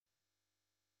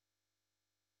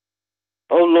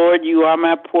O Lord, you are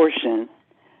my portion.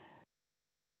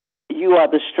 You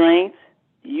are the strength.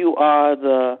 You are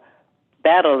the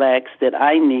battle axe that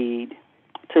I need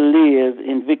to live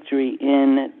in victory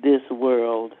in this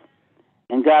world.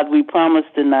 And God, we promise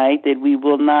tonight that we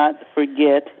will not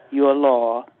forget your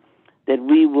law, that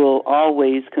we will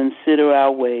always consider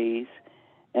our ways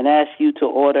and ask you to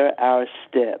order our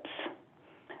steps.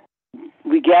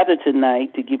 We gather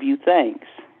tonight to give you thanks.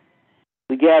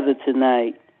 We gather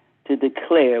tonight to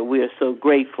declare we are so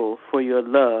grateful for your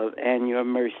love and your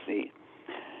mercy.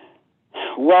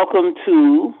 Welcome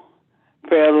to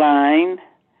Prayer Line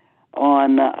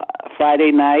on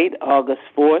Friday night, August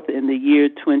 4th, in the year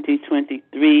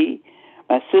 2023.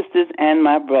 My sisters and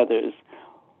my brothers,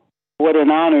 what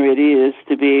an honor it is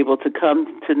to be able to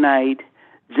come tonight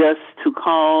just to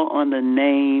call on the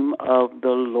name of the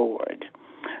Lord.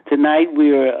 Tonight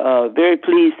we are very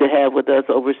pleased to have with us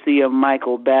Overseer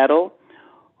Michael Battle,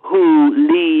 who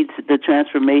leads the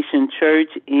Transformation Church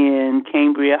in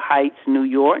Cambria Heights, New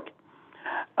York.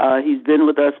 He's been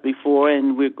with us before,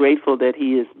 and we're grateful that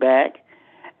he is back.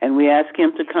 And we ask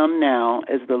him to come now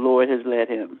as the Lord has led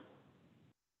him.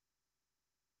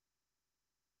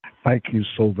 Thank you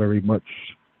so very much,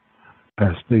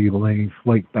 Pastor Elaine.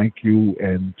 Flake, thank you.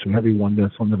 And to everyone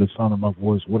that's under the sound of my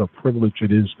voice, what a privilege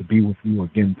it is to be with you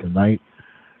again tonight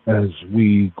as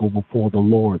we go before the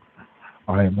Lord.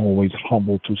 I am always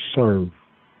humbled to serve.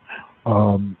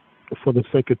 For the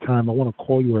sake of time, I want to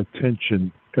call your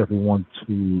attention, everyone,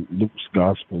 to Luke's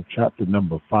Gospel, chapter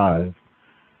number 5,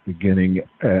 beginning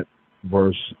at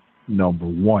verse number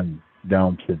 1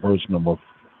 down to verse number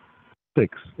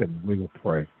 6, and we will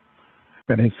pray.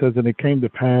 And it says, and it came to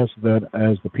pass that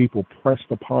as the people pressed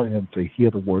upon him to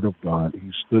hear the word of God,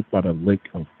 he stood by the lake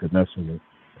of Gennesaret,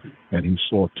 and he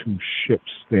saw 2 ships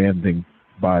standing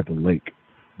by the lake.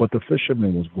 But the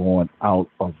fishermen was gone out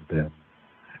of them,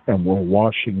 and were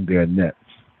washing their nets.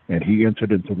 And he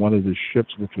entered into one of the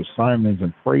ships, which was Simon's,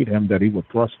 and prayed him that he would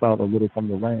thrust out a little from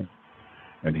the land.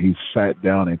 And he sat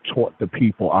down and taught the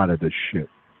people out of the ship.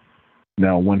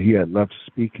 Now when he had left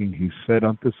speaking, he said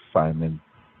unto Simon,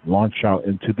 launch out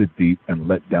into the deep, and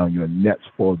let down your nets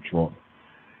for a draught.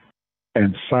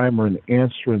 And Simon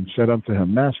answering said unto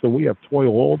him, Master, we have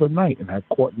toiled all the night, and have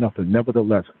caught nothing.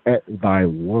 Nevertheless, at thy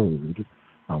word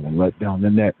I will let down the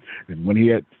net. And when he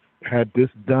had this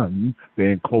done,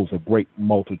 they enclosed a great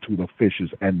multitude of fishes,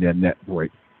 and their net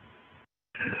brake.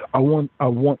 I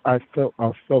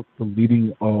felt the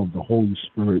leading of the Holy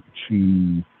Spirit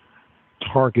to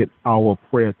target our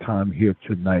prayer time here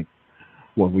tonight.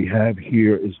 What we have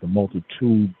here is the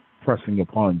multitude pressing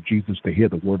upon Jesus to hear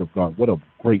the word of God. What a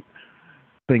great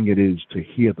thing it is to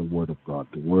hear the word of God.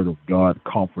 The word of God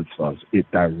comforts us. It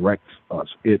directs us.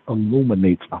 It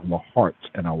illuminates our hearts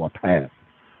and our path.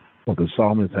 For the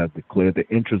psalmist has declared,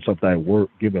 the entrance of thy word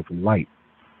giveth light.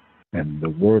 And the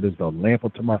word is the lamp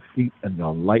unto my feet and the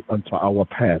light unto our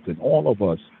path. And all of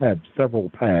us have several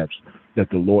paths that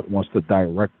the Lord wants to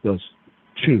direct us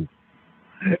to.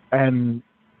 And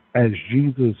as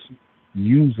Jesus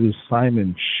uses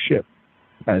Simon's ship,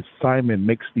 as Simon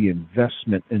makes the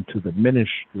investment into the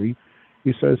ministry,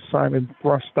 he says, Simon,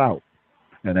 thrust out.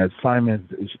 And as Simon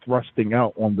is thrusting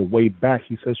out on the way back,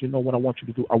 he says, you know what I want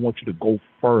you to do? I want you to go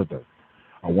further.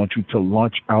 I want you to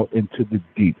launch out into the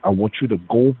deep. I want you to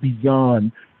go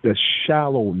beyond the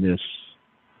shallowness,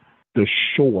 the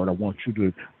shore. I want you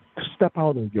to step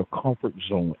out of your comfort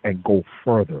zone and go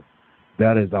further.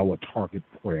 That is our target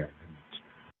prayer.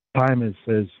 Simon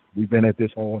says, we've been at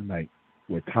this all night.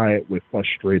 We're tired. We're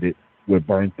frustrated. We're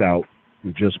burnt out.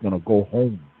 We just want to go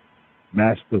home.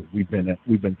 Master, we've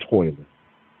been toiling.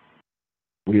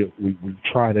 We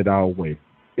tried it our way.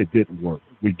 It didn't work.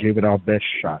 We gave it our best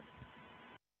shot.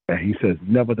 And he says,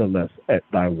 nevertheless, at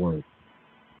thy word.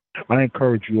 I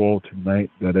encourage you all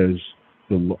tonight that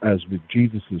as with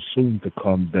Jesus is soon to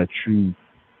come, that you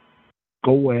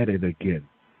go at it again.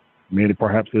 Maybe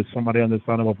perhaps there's somebody on the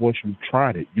sound of my voice, you've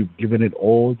tried it. You've given it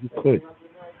all you could.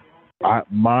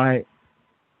 My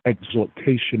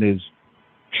exhortation is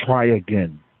try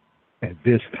again. And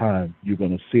this time you're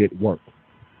going to see it work.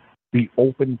 Be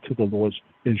open to the Lord's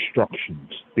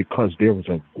instructions, because there is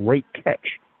a great catch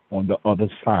on the other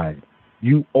side.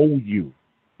 You owe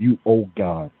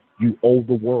God, you owe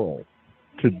the world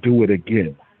to do it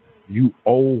again. You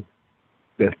owe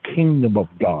the kingdom of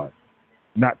God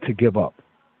not to give up,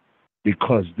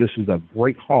 because this is a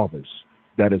great harvest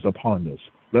that is upon us.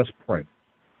 Let's pray.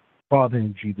 Father,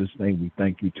 in Jesus' name, we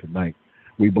thank you tonight.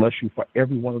 We bless you for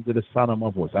everyone under the sound of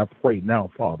my voice. I pray now,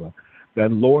 Father,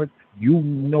 that, Lord, you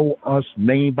know us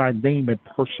name by name and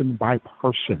person by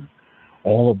person.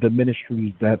 all of the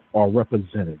ministries that are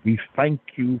represented. We thank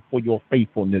you for your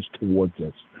faithfulness towards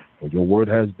us. For your word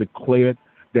has declared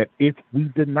that if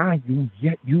we deny you,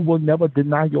 yet you will never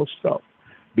deny yourself,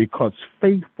 because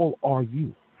faithful are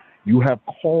you. You have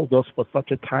called us for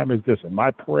such a time as this. And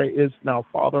my prayer is now,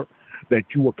 Father, that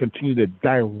you will continue to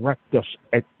direct us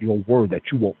at your word, that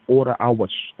you will order our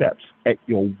steps at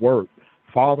your word.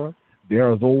 Father, there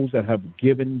are those that have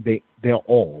given their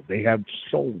all. They have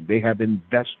sown. They have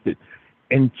invested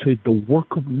into the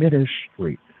work of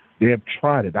ministry. They have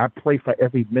tried it. I pray for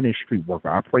every ministry worker.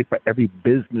 I pray for every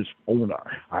business owner.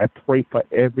 I pray for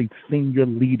every senior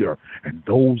leader and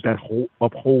those that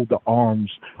uphold the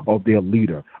arms of their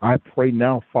leader. I pray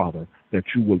now, Father, that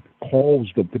you would cause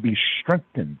them to be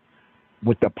strengthened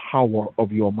with the power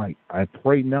of your might. I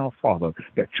pray now, Father,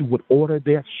 that you would order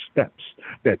their steps,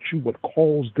 that you would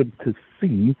cause them to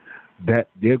see that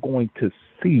they're going to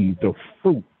see the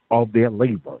fruit of their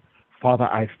labor. Father,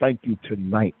 I thank you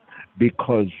tonight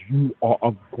because you are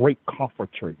a great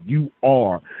comforter. You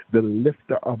are the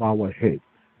lifter of our head.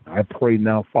 I pray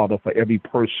now, Father, for every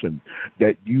person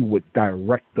that you would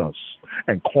direct us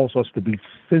and cause us to be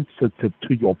sensitive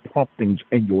to your promptings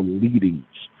and your leadings.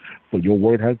 For your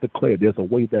word has declared there's a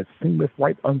way that seemeth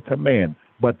right unto man,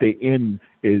 but the end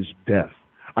is death.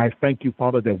 I thank you,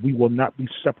 Father, that we will not be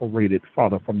separated,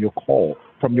 Father, from your call,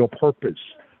 from your purpose,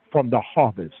 from the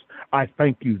harvest. I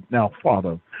thank you now,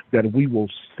 Father, that we will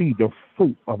see the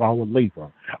fruit of our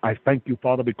labor. I thank you,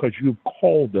 Father, because you've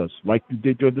called us, like you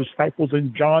did your disciples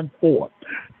in John 4,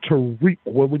 to reap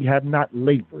where we have not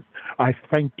labored. I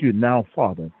thank you now,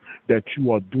 Father, that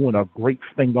you are doing a great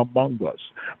thing among us.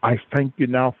 I thank you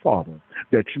now, Father,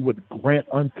 that you would grant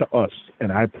unto us,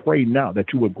 and I pray now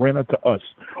that you would grant unto us,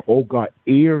 oh God,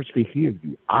 ears to hear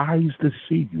you, eyes to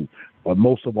see you, but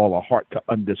most of all, a heart to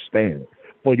understand.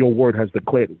 For your word has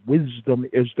declared wisdom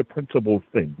is the principal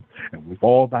thing, and with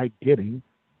all thy getting,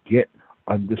 get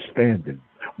understanding.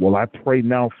 Well, I pray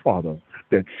now, Father,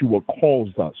 that you will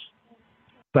cause us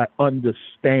that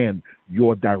understand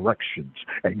your directions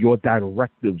and your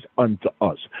directives unto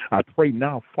us. I pray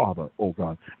now, Father, oh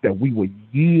God, that we will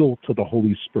yield to the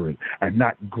Holy Spirit and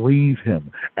not grieve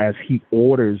him as he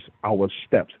orders our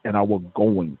steps and our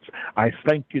goings. I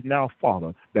thank you now,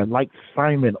 Father, that like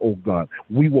Simon, oh God,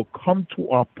 we will come to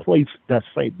our place that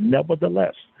say,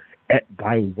 nevertheless, at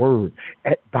thy word,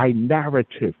 at thy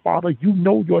narrative. Father, you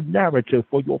know your narrative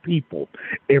for your people.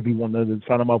 Everyone under the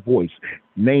sound of my voice,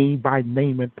 name by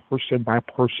name and person by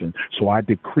person. So I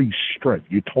decree strength.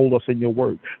 You told us in your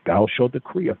word, thou shalt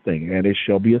decree a thing, and it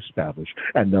shall be established,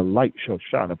 and the light shall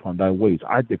shine upon thy ways.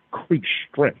 I decree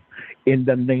strength in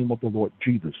the name of the Lord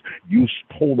Jesus. You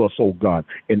told us, oh God,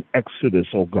 in Exodus,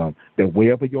 oh God, that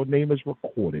wherever your name is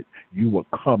recorded, you will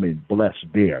come and bless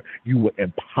there. You will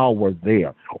empower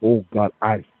there. Oh God,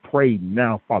 I pray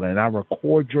now, Father, and I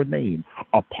record your name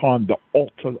upon the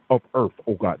altar of earth,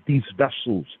 oh God, these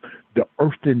vessels, the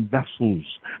earthen vessels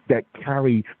that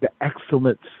carry the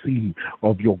excellency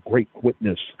of your great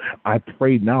witness. I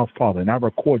pray now, Father, and I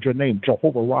record your name,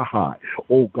 Jehovah Rahi.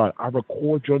 Oh God, I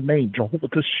record your name, Jehovah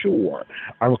Teshur.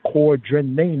 I record your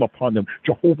name upon them,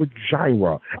 Jehovah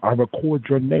Jireh. I record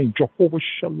your name, Jehovah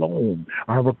Shalom.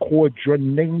 I record your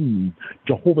name,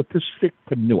 Jehovah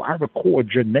Tsidkenu. I record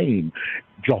your name,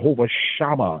 Jehovah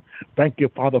Shammah. Thank you,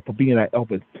 Father, for being an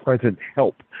ever-present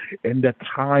help in the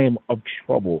time of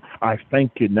trouble. I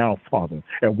thank you now, Father,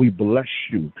 and we bless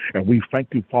you. And we thank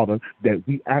you, Father, that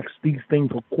we ask these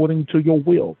things according to your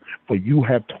will. For you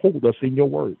have told us in your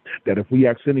word that if we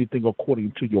ask anything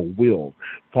according to your will,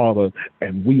 Father,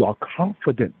 and we are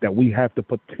confident that we have the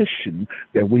petition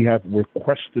that we have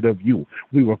requested of you.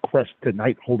 We request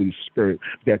tonight, Holy Spirit,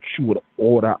 that you would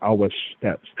order our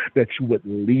steps, that you would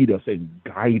lead us and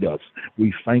guide us.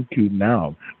 We thank you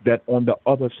now that on the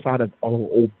other side of our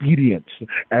obedience,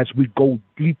 as we go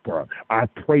deeper, I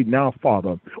pray now,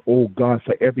 Father, oh God,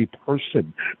 for every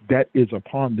person that is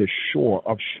upon the shore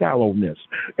of shallowness,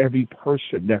 every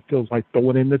person that feels like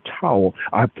throwing in the towel,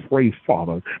 I pray,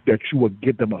 Father, that you would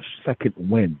give them a second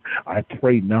wind. I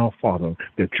pray now, Father,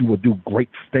 that you will do great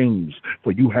things,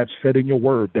 for you have said in your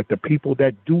word that the people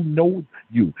that do know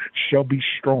you shall be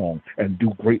strong and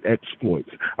do great exploits.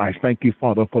 I thank you,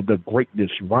 Father, for the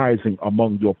greatness rising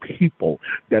among your people,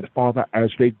 that, Father,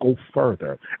 as they go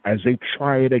further, as they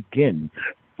try it again,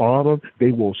 Father,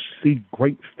 they will see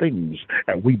great things,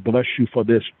 and we bless you for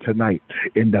this tonight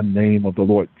in the name of the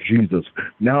Lord Jesus.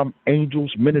 Now,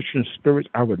 angels, ministering spirits,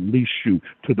 I release you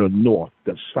to the north,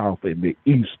 the south, and the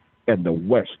east, and the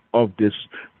west of this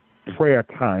prayer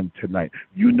time tonight.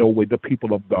 You know where the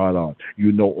people of God are.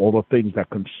 You know all the things that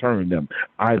concern them.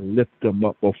 I lift them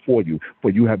up before you,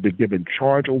 for you have been given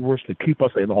charge over us to keep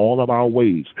us in all of our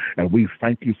ways. And we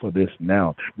thank you for this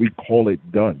now. We call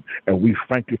it done. And we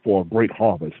thank you for a great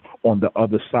harvest on the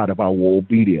other side of our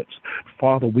obedience.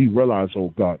 Father, we realize,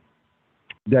 oh God,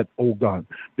 that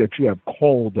you have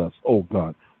called us, oh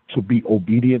God, to be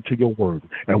obedient to your word.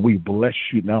 And we bless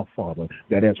you now, Father,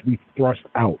 that as we thrust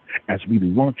out, as we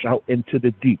launch out into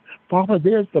the deep, Father,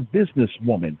 there's the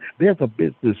businesswoman, there's a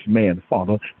businessman,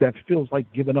 Father, that feels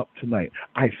like giving up tonight.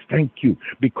 I thank you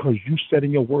because you said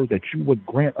in your word that you would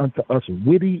grant unto us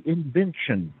witty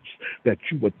inventions, that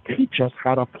you would teach us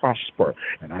how to prosper.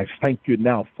 And I thank you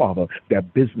now, Father,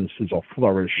 that businesses are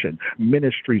flourishing,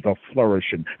 ministries are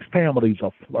flourishing, families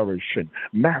are flourishing,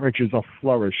 marriages are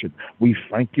flourishing. We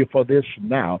thank you for this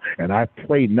now. And I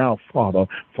pray now, Father,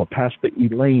 for Pastor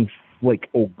Elaine Flake,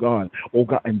 oh God,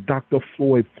 and Dr.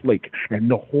 Floyd Flake, and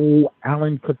the whole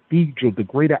Allen Cathedral, the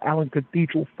greater Allen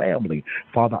Cathedral family.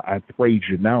 Father, I praise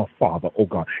you now, Father, oh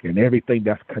God, and everything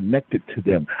that's connected to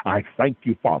them. I thank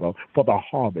you, Father, for the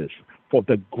harvest, for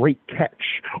the great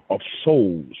catch of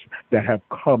souls that have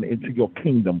come into your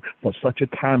kingdom for such a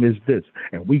time as this.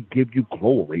 And we give you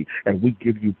glory and we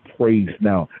give you praise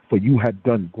now, for you have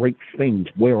done great things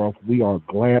whereof we are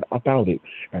glad about it.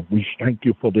 And we thank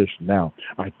you for this now.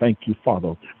 I thank you,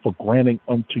 Father, for granting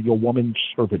unto your woman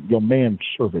servant, your man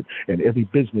servant, and every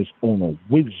business owner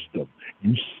wisdom.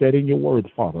 You said in your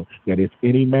word, Father, that if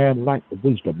any man lack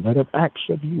wisdom, let him ask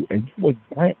of you, and you will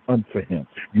grant unto him.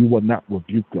 You will not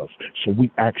rebuke us. So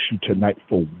we ask you tonight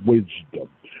for wisdom.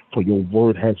 For your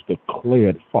word has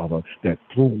declared, Father, that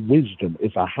through wisdom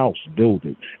is a house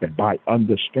builded, and by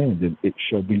understanding it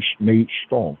shall be made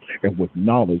strong, and with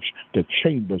knowledge the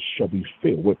chambers shall be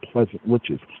filled with pleasant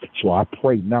riches. So I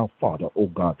pray now, Father, oh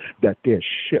God, that their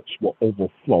ships will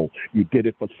overflow. You did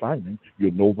it for Simon.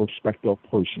 You're no respecter of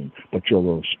person, but you're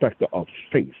a respecter of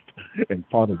faith. And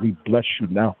Father, we bless you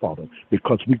now, Father,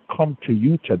 because we come to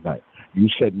you tonight. You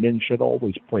said men should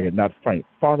always pray and not faint.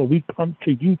 Father, we come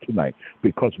to you tonight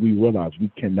because we realize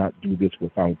we cannot do this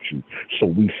without you. So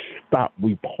we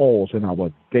pause in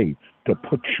our day to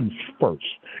put you first.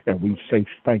 And we say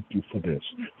thank you for this.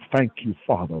 Thank you,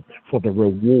 Father, for the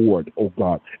reward, oh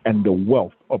God, and the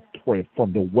wealth of prayer,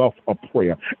 from the wealth of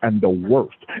prayer and the worth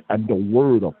and the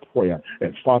word of prayer.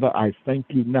 And Father, I thank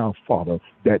you now, Father,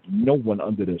 that no one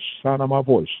under the sound of my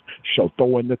voice shall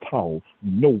throw in the towel.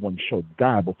 No one shall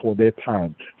die before their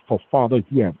time. For Father,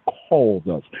 you have called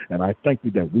us. And I thank you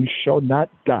that we shall not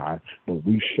die, but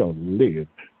we shall live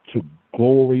to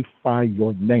glorify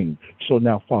your name. So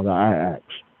now, Father, I ask,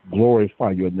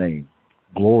 glorify your name.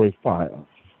 Glorify us.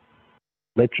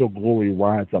 Let your glory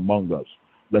rise among us.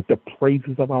 Let the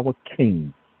praises of our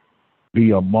King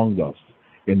be among us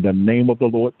in the name of the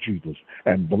Lord Jesus,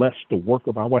 and bless the work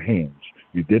of our hands.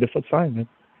 You did it for Simon.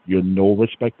 You're no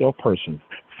respecter of persons.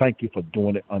 Thank you for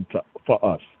doing it for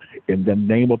us. In the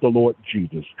name of the Lord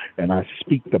Jesus. And I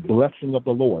speak the blessing of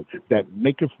the Lord that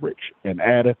maketh rich and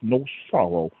addeth no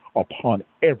sorrow upon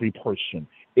every person.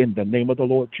 In the name of the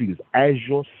Lord Jesus, as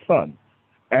your son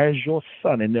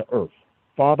in the earth.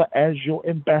 Father, as your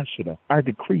ambassador, I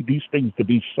decree these things to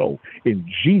be so. In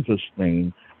Jesus'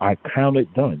 name, I count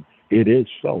it done. It is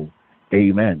so.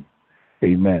 Amen.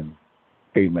 Amen.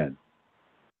 Amen.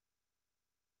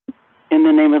 In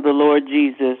the name of the Lord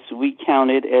Jesus, we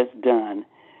count it as done.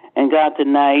 And God,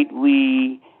 tonight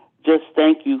we just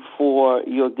thank you for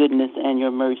your goodness and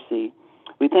your mercy.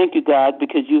 We thank you, God,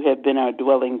 because you have been our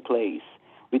dwelling place.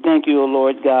 We thank you, O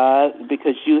Lord God,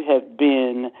 because you have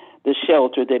been the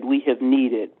shelter that we have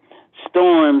needed.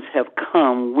 Storms have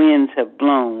come, winds have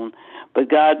blown. But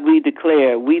God, we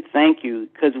declare, we thank you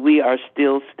because we are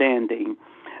still standing.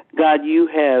 God, you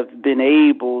have been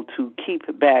able to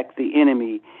keep back the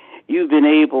enemy. You've been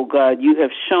able, God, you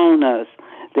have shown us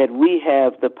that we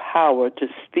have the power to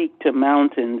speak to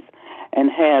mountains and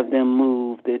have them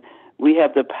move, that we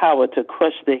have the power to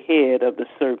crush the head of the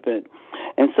serpent.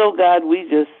 And so, God, we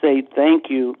just say thank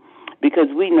you because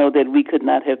we know that we could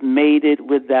not have made it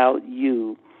without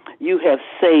you. You have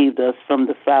saved us from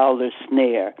the fowler's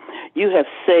snare. You have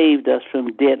saved us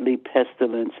from deadly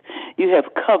pestilence. You have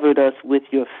covered us with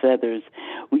your feathers.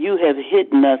 You have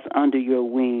hidden us under your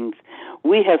wings.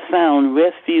 We have found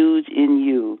refuge in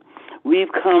you.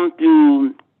 We've come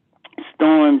through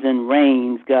storms and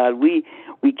rains, God. We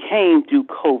came through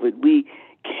COVID. We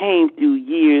came through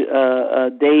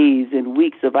days and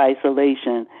weeks of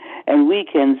isolation, and we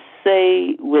can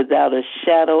say without a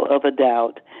shadow of a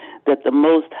doubt that the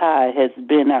Most High has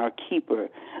been our keeper.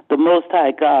 The Most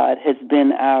High God has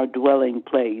been our dwelling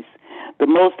place. The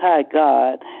Most High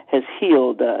God has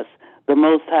healed us. The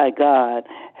Most High God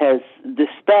has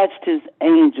dispatched his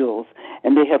angels,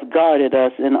 and they have guarded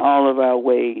us in all of our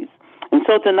ways. And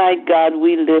so tonight, God,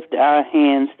 we lift our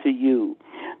hands to you.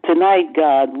 Tonight,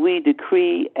 God, we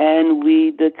decree and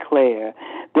we declare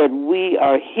that we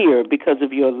are here because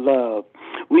of your love.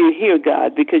 We are here,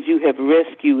 God, because you have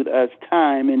rescued us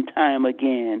time and time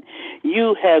again.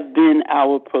 You have been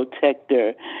our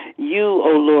protector. You, O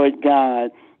Lord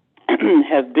God,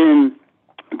 have been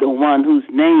the one whose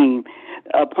name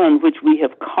upon which we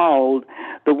have called,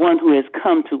 the one who has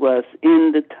come to us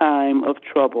in the time of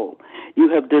trouble. You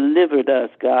have delivered us,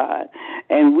 God,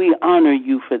 and we honor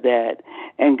you for that.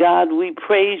 And God, we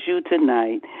praise you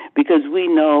tonight because we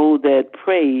know that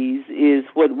praise is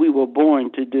what we were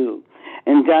born to do.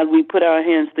 And God, we put our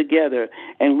hands together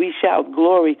and we shout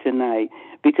glory tonight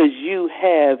because you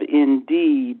have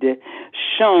indeed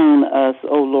shown us,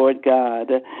 O Lord God,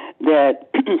 that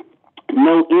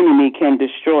no enemy can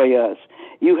destroy us.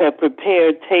 You have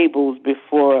prepared tables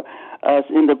before us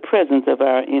in the presence of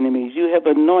our enemies. You have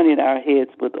anointed our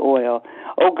heads with oil.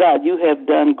 Oh God, you have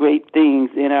done great things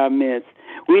in our midst.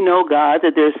 We know, God,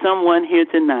 that there's someone here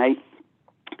tonight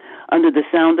under the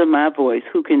sound of my voice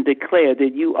who can declare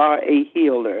that you are a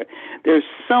healer. There's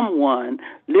someone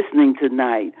listening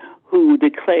tonight who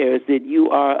declares that you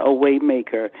are a way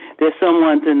maker. There's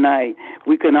someone tonight,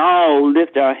 we can all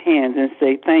lift our hands and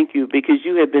say thank you because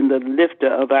you have been the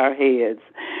lifter of our heads.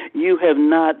 You have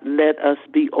not let us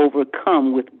be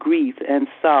overcome with grief and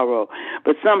sorrow.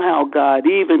 But somehow, God,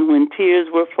 even when tears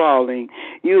were falling,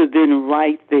 you have been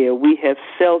right there. We have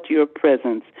felt your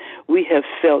presence. We have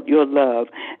felt your love.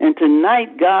 And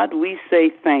tonight, God, we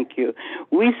say thank you.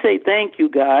 We say thank you,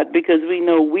 God, because we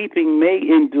know weeping may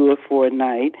endure for a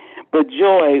night, but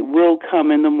joy will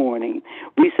come in the morning.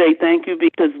 We say thank you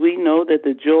because we know that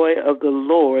the joy of the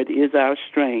Lord is our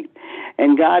strength.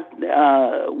 And God,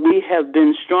 we have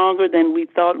been stronger than we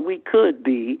thought we could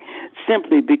be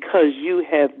simply because you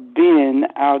have been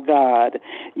our God.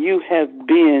 You have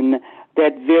been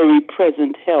that very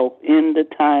present help in the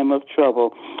time of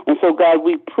trouble. And so, God,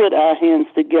 we put our hands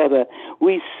together.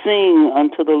 We sing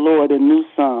unto the Lord a new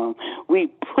song. We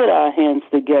put our hands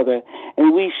together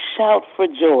and we shout for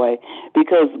joy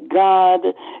because, God,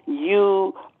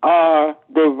 you are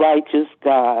the righteous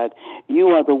God. You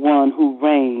are the one who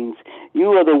reigns.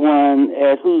 You are the one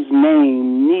at whose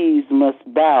name knees must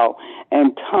bow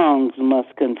and tongues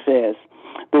must confess.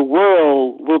 The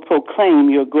world will proclaim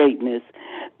your greatness.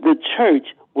 The church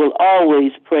will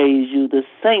always praise you. The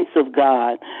saints of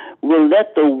God will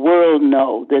let the world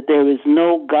know that there is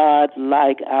no God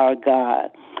like our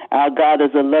God. Our God is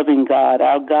a loving God.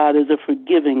 Our God is a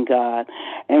forgiving God.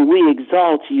 And we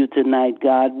exalt you tonight,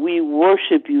 God. We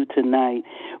worship you tonight.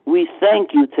 We thank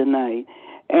you tonight.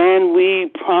 And we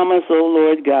promise, oh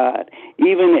Lord God,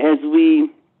 even as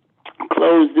we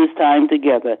close this time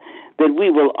together, that we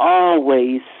will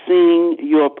always sing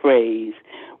your praise.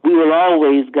 We will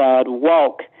always, God,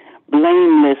 walk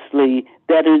blamelessly.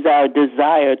 That is our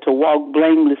desire, to walk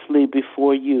blamelessly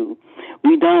before you.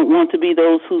 We don't want to be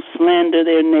those who slander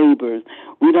their neighbors.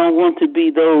 We don't want to be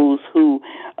those who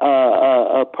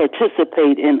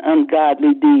participate in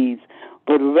ungodly deeds,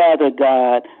 but rather,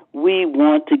 God, we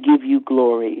want to give you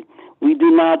glory. We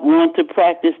do not want to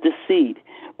practice deceit.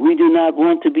 We do not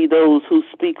want to be those who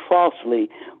speak falsely,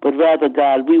 but rather,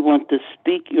 God, we want to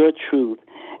speak your truth.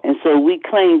 And so we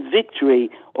claim victory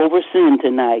over sin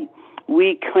tonight.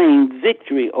 We claim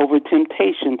victory over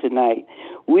temptation tonight.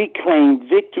 We claim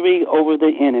victory over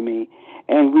the enemy.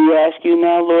 And we ask you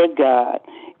now, Lord God,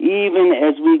 even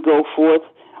as we go forth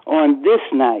on this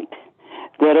night,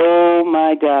 that, oh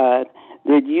my God,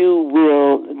 that you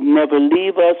will never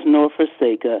leave us nor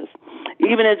forsake us.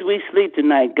 Even as we sleep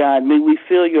tonight, God, may we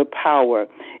feel your power.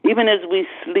 Even as we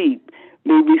sleep,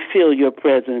 may we feel your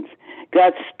presence.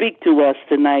 God, speak to us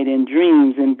tonight in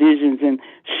dreams and visions and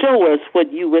show us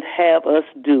what you would have us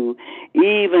do,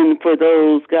 even for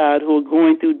those, God, who are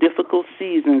going through difficult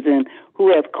seasons and who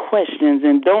have questions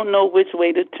and don't know which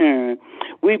way to turn.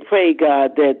 We pray,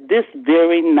 God, that this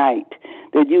very night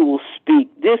that you will speak,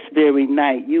 this very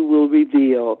night you will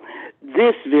reveal,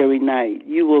 this very night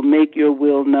you will make your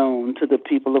will known to the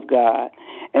people of God.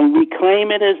 And we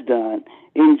claim it as done.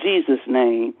 In Jesus'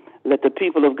 name, let the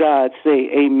people of God say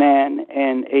amen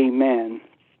and amen.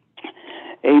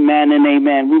 Amen and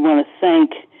amen. We want to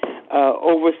thank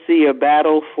Overseer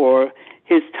Battle for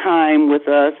his time with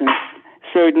us, and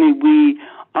certainly we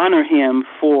honor him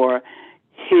for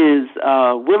his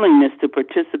willingness to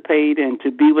participate and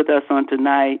to be with us on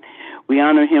tonight. We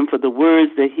honor him for the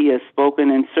words that he has spoken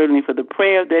and certainly for the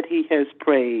prayer that he has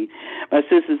prayed. My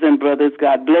sisters and brothers,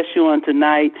 God bless you on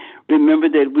tonight. Remember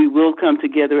that we will come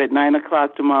together at 9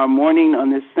 o'clock tomorrow morning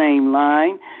on this same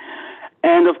line.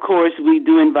 And, of course, we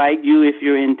do invite you, if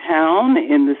you're in town,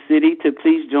 in the city, to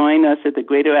please join us at the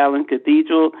Greater Allen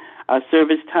Cathedral. Our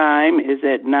service time is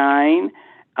at 9.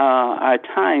 Our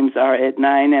times are at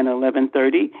 9 and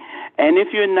 11:30. And if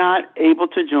you're not able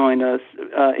to join us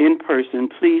in person,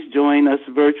 please join us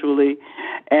virtually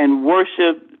and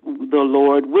worship the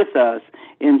Lord with us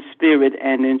in spirit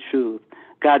and in truth.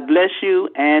 God bless you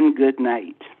and good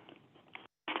night.